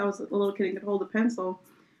 ever since I was a little kid and could hold a pencil.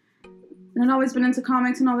 And I'd always been into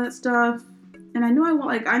comics and all that stuff. And I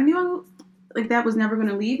knew that was never going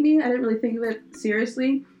to leave me. I didn't really think of it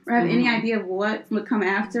seriously or have any idea of what would come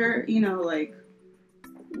after, like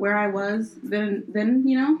where I was then, I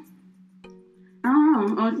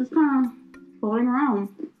don't know. I was just kind of floating around.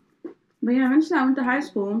 But yeah, eventually I went to high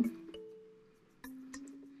school.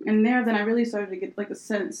 And there, then I really started to get, like, a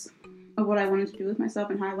sense of what I wanted to do with myself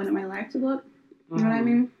and how I wanted my life to look. You know what I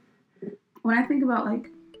mean? When I think about, like,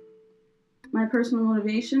 my personal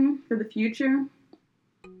motivation for the future,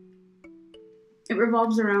 it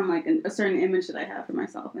revolves around, like, a certain image that I have for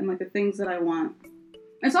myself and, like, the things that I want.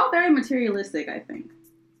 It's all very materialistic, I think.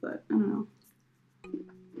 But, I don't know.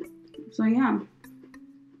 So, yeah.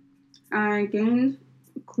 I gained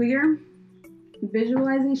clear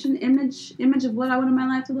visualization image of what I wanted my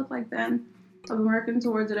life to look like then. I've been working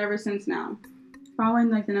towards it ever since now. Following,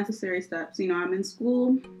 like, the necessary steps. I'm in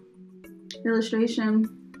school, illustration,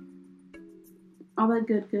 all that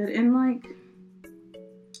good. And, like,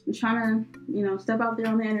 I'm trying to, step out there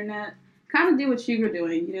on the internet, kind of do what you were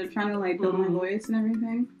doing, trying to, like, build my voice and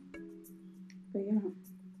everything. But, yeah.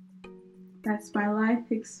 That's my life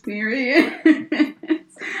experience.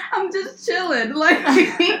 I'm just chilling. Like,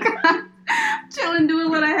 chilling doing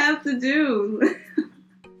what I have to do.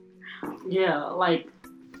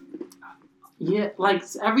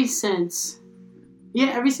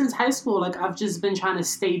 Ever since high school, like, I've just been trying to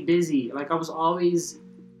stay busy. Like, I was always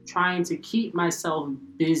trying to keep myself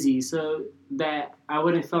busy so that I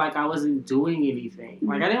wouldn't feel like I wasn't doing anything.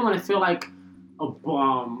 Like, I didn't want to feel like a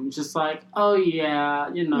bum, just like, oh yeah,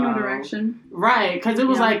 No direction. Right, because it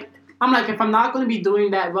was like, I'm like, if I'm not going to be doing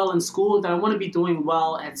that well in school, then I want to be doing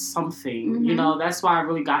well at something. That's why I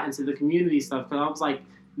really got into the community stuff, because I was like,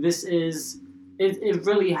 it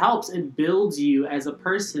really helps. It builds you as a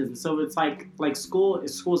person. So it's like school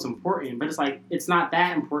is important, but it's like, it's not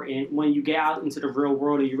that important when you get out into the real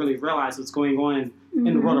world and you really realize what's going on in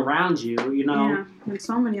the world around you, Yeah, and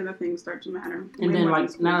so many other things start to matter. And then,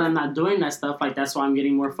 like, now that I'm not doing that stuff, like, that's why I'm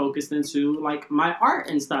getting more focused into, like, my art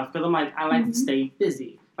and stuff, because I'm like, I like to stay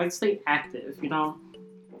busy. I like to stay active,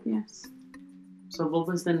 Yes. So what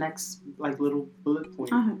was the next little bullet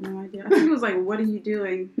point? I have no idea. I think it was like, what are you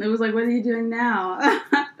doing? It was like, what are you doing now?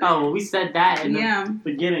 Oh, well, we said that in the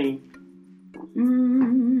beginning.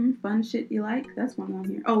 Fun shit you like? That's one on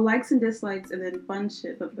here. Oh, likes and dislikes, and then fun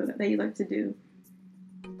shit that you like to do.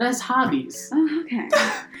 That's hobbies. Oh, okay.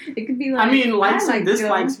 It could be like... I mean, likes and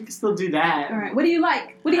dislikes, we can still do that. All right. What do you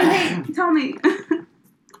like? What do you hate? Tell me.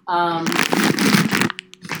 I'm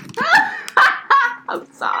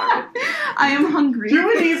sorry. I am hungry. Give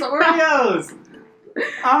me these Oreos!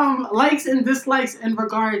 Likes and dislikes in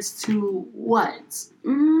regards to what?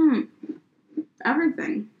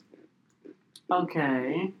 Everything.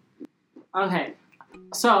 Okay.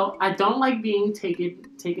 So, I don't like being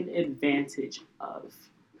taken advantage of.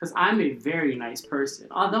 Because I'm a very nice person.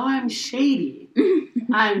 Although I'm shady,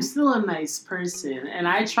 I'm still a nice person. And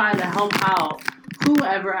I try to help out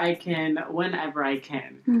whoever I can, whenever I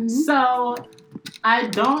can. Mm-hmm. So, I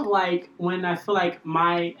don't like when I feel like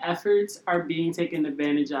my efforts are being taken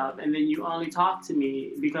advantage of. And then you only talk to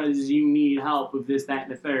me because you need help with this, that,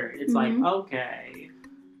 and the third. It's like, okay.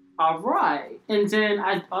 All right. And then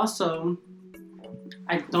I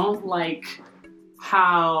don't like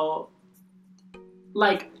how...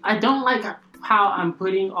 I don't like how I'm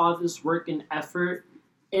putting all this work and effort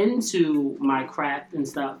into my craft and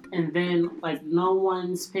stuff, and then, no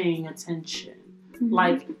one's paying attention.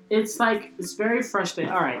 Mm-hmm. It's very frustrating.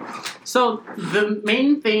 All right. So, the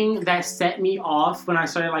main thing that set me off when I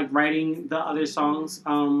started, writing the other songs,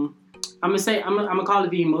 I'm gonna call it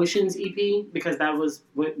the Emotions EP, because that was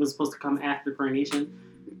what was supposed to come after Coronation.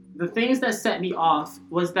 The things that set me off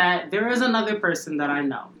was that there is another person that I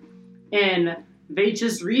know, and they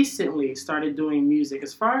just recently started doing music.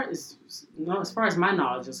 As far as my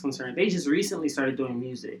knowledge is concerned, they just recently started doing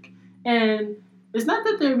music. And it's not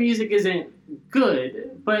that their music isn't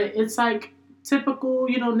good, but it's typical,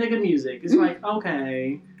 nigga music. It's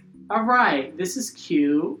okay, all right, this is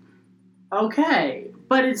cute. Okay.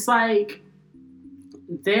 But it's they're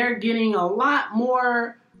getting a lot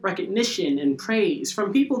more recognition and praise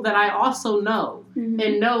from people that I also know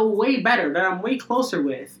and know way better, that I'm way closer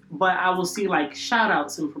with, but I will see shout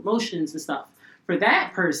outs and promotions and stuff for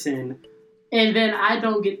that person, and then I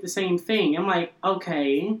don't get the same thing. I'm like,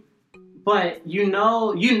 okay, but you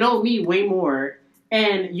know me way more,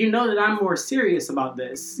 and you know that I'm more serious about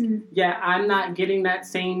this. Yeah, I'm not getting that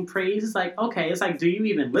same praise. It's okay, it's do you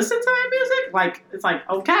even listen to my music? It's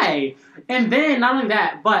okay. And then not only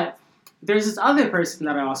that, but there's this other person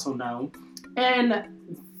that I also know, and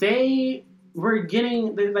they were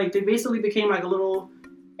getting, they basically became a little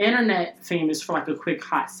internet famous for a quick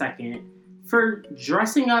hot second for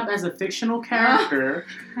dressing up as a fictional character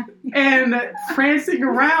and prancing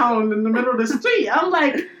around in the middle of the street. I'm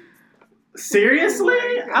like, seriously?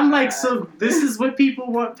 I'm so this is what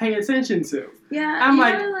people want to pay attention to. Yeah, I'm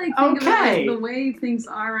think okay. About, the way things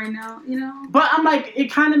are right now, But I'm it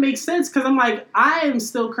kind of makes sense, because I'm I am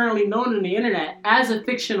still currently known on the internet as a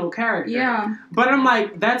fictional character. Yeah. But I'm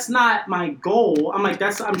that's not my goal. I'm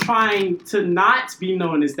I'm trying to not be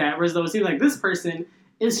known as that. Whereas though it seems this person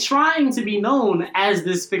is trying to be known as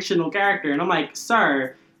this fictional character. And I'm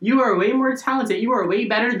sir, you are way more talented. You are way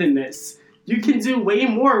better than this. You can do way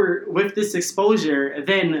more with this exposure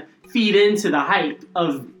than feed into the hype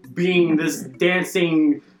of being this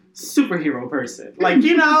dancing superhero person. I'm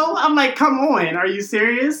come on, are you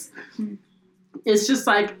serious? It's just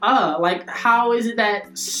how is it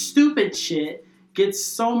that stupid shit gets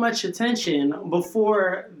so much attention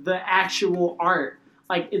before the actual art?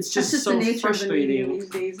 It's just so the nature frustrating. Of the these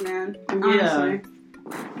days, man. Honestly. Yeah.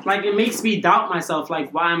 It makes me doubt myself,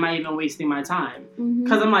 why am I even wasting my time?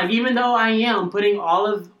 Because I'm even though I am putting all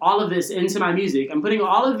of this into my music, I'm putting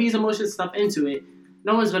all of these emotions stuff into it,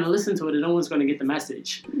 no one's going to listen to it and no one's going to get the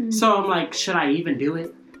message. So I'm should I even do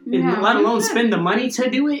it? Yeah, let alone spend the money to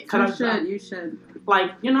do it? You should.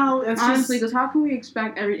 It's honestly, because how can we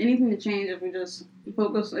expect anything to change if we just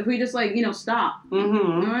focus, if we just stop? You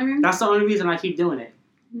know what I mean? That's the only reason I keep doing it.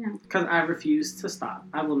 Yeah. Because I refuse to stop.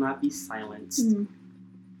 I will not be silenced.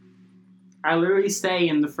 I literally say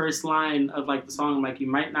in the first line of the song, you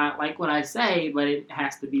might not like what I say, but it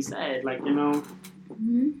has to be said. It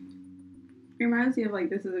reminds me of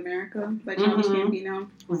This Is America by Childish Gambino.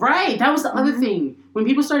 Right, that was the other thing. When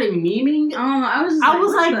people started memeing, I was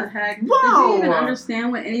what the heck? Whoa! Did you even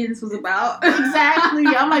understand what any of this was about? Exactly.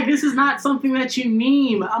 I'm this is not something that you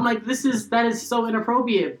meme. I'm that is so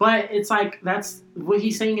inappropriate. But it's that's what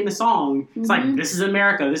he's saying in the song. It's this is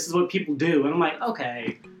America. This is what people do. And I'm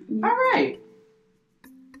okay. Yeah. All right.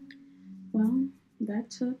 Well,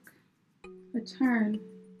 that took a turn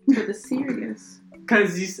for the serious.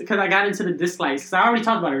 Because I got into the dislikes. Because I already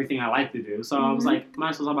talked about everything I like to do. So I was like,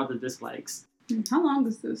 might as well talk about the dislikes. How long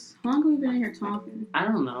is this? How long have we been in here talking? I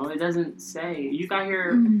don't know. It doesn't say. You got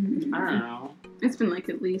here, I don't know. It's been like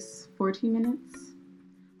at least 14 minutes.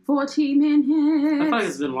 14 minutes. I feel like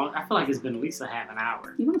it's been long. I feel like it's been at least a half an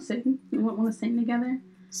hour. You want to sing? You want to sing together?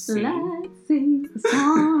 Sing? Let's sing a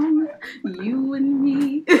song, you and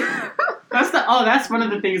me. That's one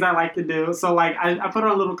of the things I like to do. So like I put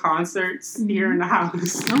on little concerts here in the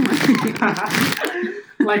house. Oh my god.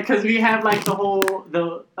 Like, cause we have like it's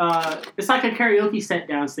like a karaoke set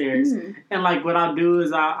downstairs, and like what I'll do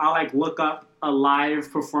is I'll like look up a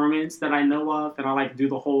live performance that I know of, and I'll like do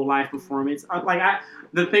the whole live performance.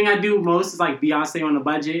 The thing I do most is like Beyonce on a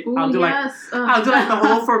Budget. Ooh, I'll do like the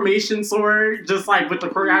whole formation tour, just like with the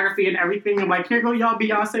choreography and everything. I'm like, here go y'all,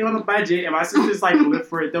 Beyonce on a budget, and my sisters like live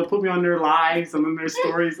for it. They'll put me on their lives and on their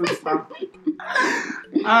stories and stuff.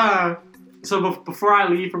 So before I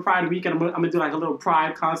leave for Pride Weekend, I'm gonna do like a little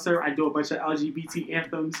Pride concert. I do a bunch of LGBT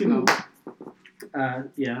anthems, you know.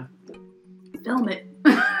 Yeah. Film it.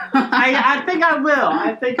 I think I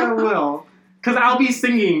will. Because I'll be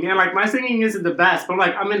singing, and like my singing isn't the best, but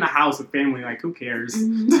like I'm in the house with family, like who cares?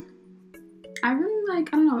 I really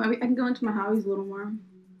like, I don't know, I can go into my hobbies a little more.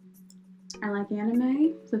 I like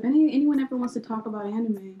anime. So if anyone ever wants to talk about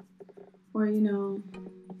anime, or you know,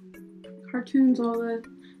 cartoons, all the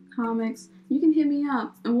comics, you can hit me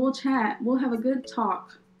up and we'll chat. We'll have a good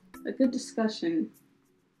talk, a good discussion.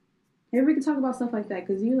 Maybe we can talk about stuff like that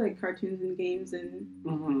because you like cartoons and games, and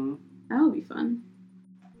that would be fun.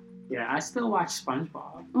 Yeah, I still watch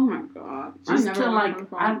SpongeBob. Oh my god! Just to like,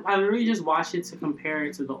 I literally just watch it to compare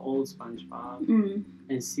it to the old SpongeBob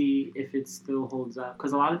and see if it still holds up.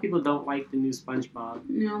 Because a lot of people don't like the new SpongeBob.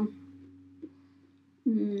 No.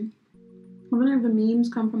 I wonder if the memes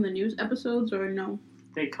come from the news episodes or no.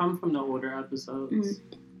 They come from the older episodes.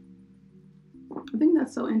 I think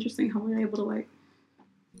that's so interesting how we're able to like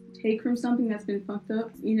take from something that's been fucked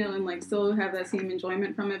up, you know, and like still have that same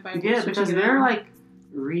enjoyment from it by because they're like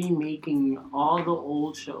remaking all the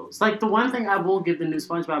old shows. Like the one thing I will give the new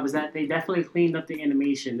SpongeBob is that they definitely cleaned up the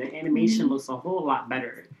animation. The animation looks a whole lot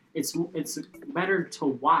better. It's better to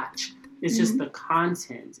watch. It's just the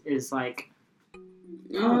content is like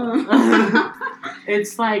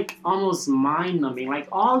it's like almost mind-numbing. Like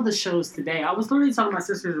all the shows today, I was literally talking to my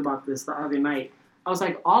sisters about this the other night. I was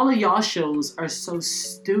like, all of y'all shows are so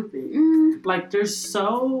stupid. Like they're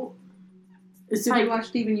so. It's Did like you watch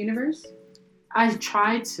Steven Universe? I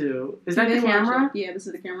tried to. Is that the camera? Yeah, this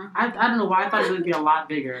is the camera. I don't know why I thought it would be a lot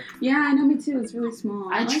bigger. Yeah, I know, me too. It's really small.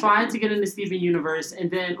 I tried to get into Steven Universe, and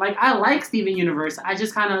then like I like Steven Universe. I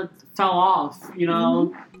just kind of fell off. You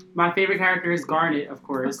know, my favorite character is Garnet, of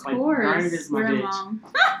course. Like Garnet is my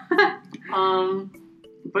bitch.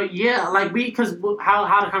 But yeah, like because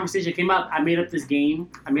how the conversation came up, I made up this game.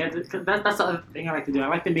 That's the other thing I like to do. I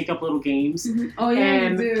like to make up little games. Oh yeah,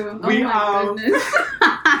 and you do. Oh my goodness.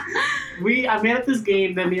 I made up this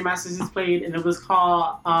game that me and my sisters played, and it was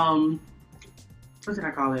called what did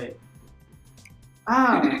I call it?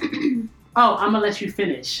 I'm gonna let you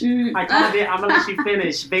finish. I called it I'm gonna let you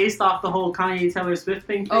finish, based off the whole Kanye Taylor Swift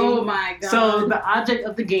thing. Oh my god. So the object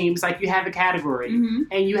of the game is like you have a category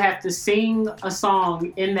and you have to sing a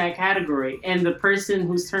song in that category, and the person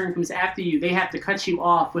whose turn comes after you, they have to cut you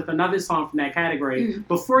off with another song from that category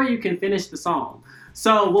before you can finish the song.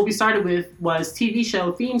 So what we started with was TV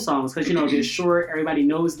show theme songs, because, you know, they're short, everybody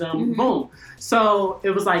knows them, boom. So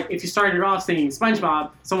it was like, if you started off singing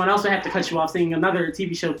SpongeBob, someone else would have to cut you off singing another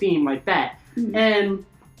TV show theme like that. And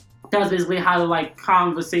that was basically how the, like,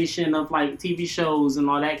 conversation of, like, TV shows and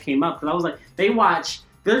all that came up. Because I was like,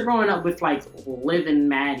 they're growing up with, like, Liv and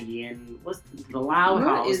Maddie and what's the Loud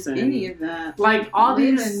House. What is any of that? Like, all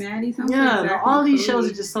Liv these... and Maddie sounds all these shows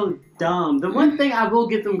are just so dumb. The one thing I will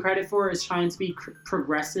give them credit for is trying to be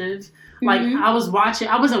progressive. Like, I wasn't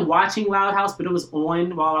watching Loud House, but it was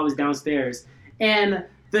on while I was downstairs. And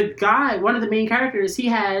the guy, one of the main characters, he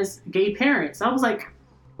has gay parents. I was like,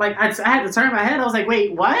 I had to turn my head. I was like,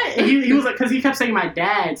 wait, what? And he was like, because he kept saying my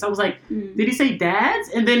dad. So I was like, did he say dads?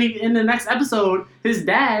 And then in the next episode, his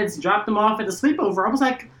dads dropped him off at the sleepover. I was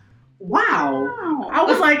like, wow. I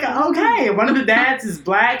was like, okay. One of the dads is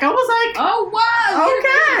black. I was like, oh, wow.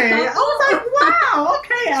 Okay. I was like, wow.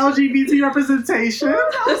 Okay, LGBT representation.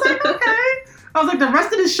 I was like, okay. I was like, the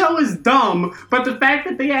rest of the show is dumb, but the fact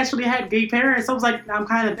that they actually had gay parents, I was like, I'm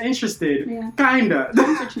kind of interested. Yeah. Kinda.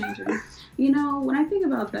 Times are changing. You know, when I think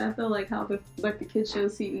about that, I feel like how the kids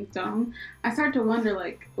shows seem dumb. I start to wonder,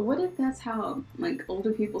 like, what if that's how like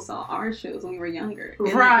older people saw our shows when we were younger?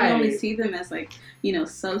 And, Right. Like, we only see them as like, you know,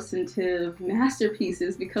 substantive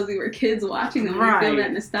masterpieces because we were kids watching them. And we feel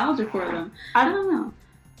that nostalgia for them. I don't know.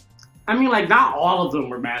 I mean, like, not all of them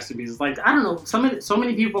were masterpieces. Like, I don't know, so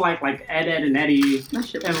many people like Ed, Ed, and Eddie. That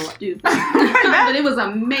shit was stupid. But it was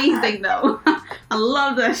amazing, though. I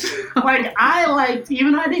love that show. Like, I liked,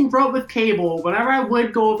 even though I didn't grow up with cable, whenever I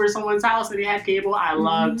would go over someone someone's house and they had cable, I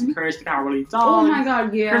loved Courage the Cowardly Dog. Oh my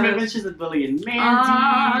god, yeah. Grim Adventures of Billy and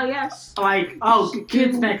Mandy. Yes. Like,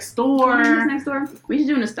 Kids Next Door. Kids Next Door. We should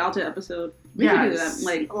do a nostalgia episode. We should do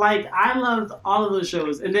that. Like, I loved all of those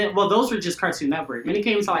shows. And then, well, those were just Cartoon Network. When it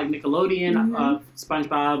came to, like, Nickelodeon,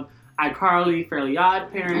 SpongeBob, iCarly, Fairly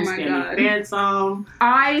Odd Parents, Danny Phantom.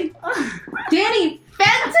 Danny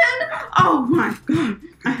Phantom? Oh my god.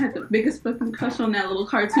 I had the biggest fucking crush on that little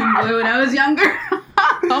cartoon boy when I was younger.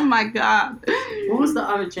 Oh my god. What was the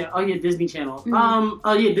other channel? Oh yeah, Disney Channel.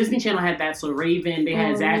 Disney Channel had that. So Raven, they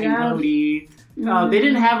had Zack and Cody. They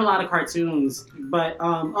didn't have a lot of cartoons, but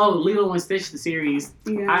Lilo and Stitch, the series.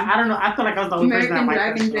 Yeah. I don't know. I feel like I was the only person that liked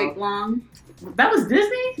that show. American Dragon Jake Long. That was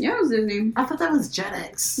Disney? Yeah, it was Disney. I thought that was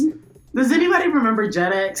Jetix. Does anybody remember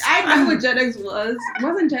Jetix? I know what Jetix was.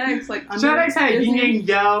 Wasn't Jetix like under Jetix had Disney? Yin Yang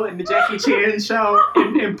Yo and the Jackie Chan show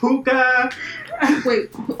and Puka.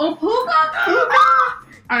 Wait, Puka?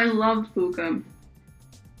 I loved Puka.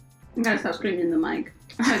 I gotta stop screaming in the mic.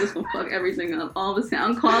 I just gonna fuck everything up. All the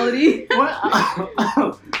sound quality. What?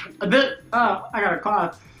 I got a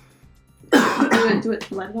cough. Do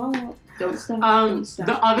it. Let it all out. Don't stop. Don't stop.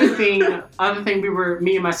 The other thing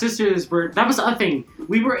me and my sisters that was the other thing.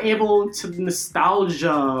 We were able to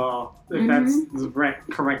nostalgia, if that's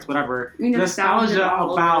correct, whatever. Nostalgia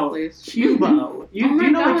about Cubo. Do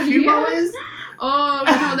you know what Cubo is? Oh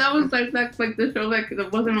no, that was like the show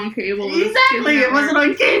that wasn't on cable. Exactly, it wasn't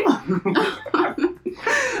on cable.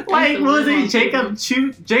 Like, what was it? Jacob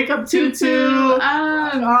Tutu,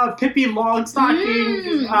 Pippi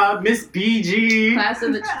Longstocking, Miss BG, Class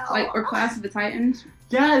of the Titans.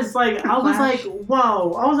 Yes, like I was like,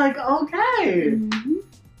 whoa. I was like, okay.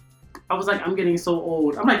 I was like, I'm getting so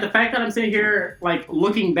old. I'm like, the fact that I'm sitting here, like,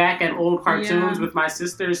 looking back at old cartoons with my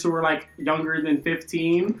sisters who were, like, younger than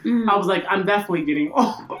 15, I was like, I'm definitely getting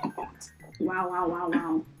old.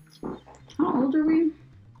 Wow. How old are we?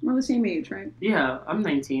 We're the same age, right? Yeah, I'm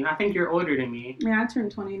 19. I think you're older than me. Yeah, I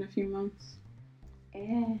turned 20 in a few months.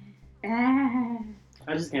 I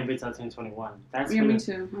just can't wait till I turn 21. Me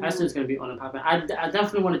too. That's just going to be on and popping. I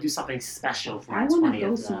definitely want to do something special for my 20th. I want to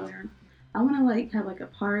go somewhere. I want to, like, have, like, a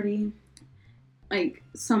party, like,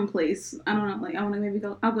 someplace. I don't know, like, I want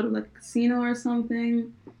to I'll go to, like, a casino or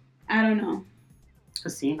something. I don't know.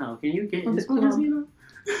 Casino? Can you get into a casino?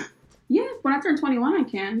 Yeah, when I turn 21, I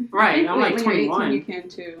can. Right, I'm like 21. When you're 18, you can,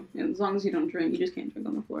 too. As long as you don't drink. You just can't drink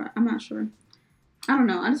on the floor. I'm not sure. I don't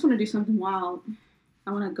know. I just want to do something wild.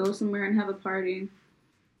 I want to go somewhere and have a party.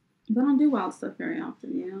 But I don't do wild stuff very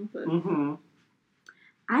often, you know? But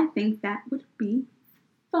I think that would be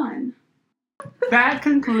fun. That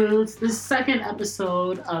concludes the second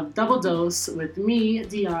episode of Double Dose with me,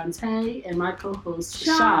 Deontay, and my co-host,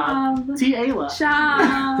 Shab. Tiela.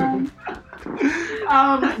 Shab.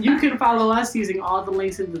 You can follow us using all the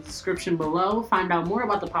links in the description below. Find out more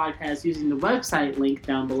about the podcast using the website link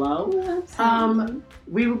down below.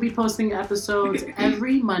 We will be posting episodes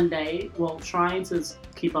every Monday. Well, trying to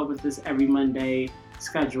keep up with this every Monday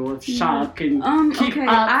schedule if Shab can keep up.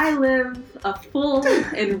 I live a full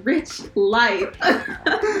and rich life.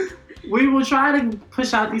 We will try to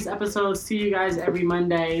push out these episodes to you guys every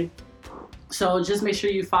Monday. So just make sure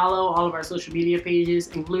you follow all of our social media pages,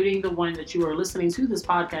 including the one that you are listening to this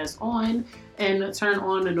podcast on, and turn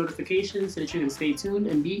on the notifications so that you can stay tuned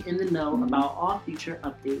and be in the know about all future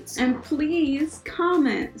updates. And please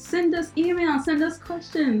comment, send us emails, send us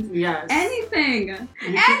questions. Yes. Anything.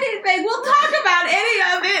 We'll talk about any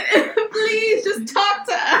of it. Please just talk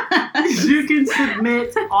to us. You can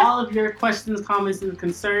submit all of your questions, comments, and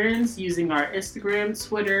concerns using our Instagram,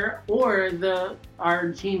 Twitter, or our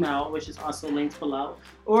Gmail, which is also linked below.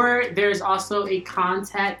 Or there's also a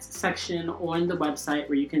contact section on the website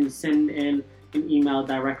where you can send in an email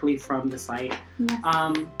directly from the site.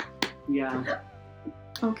 Yes.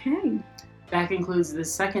 Okay. That concludes the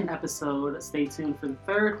second episode. Stay tuned for the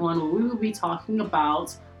third one, where we will be talking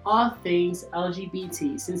about all things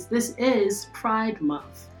LGBT, since this is Pride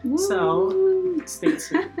Month. Woo. So stay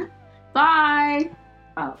tuned. Bye.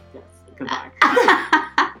 Oh, yes. Goodbye.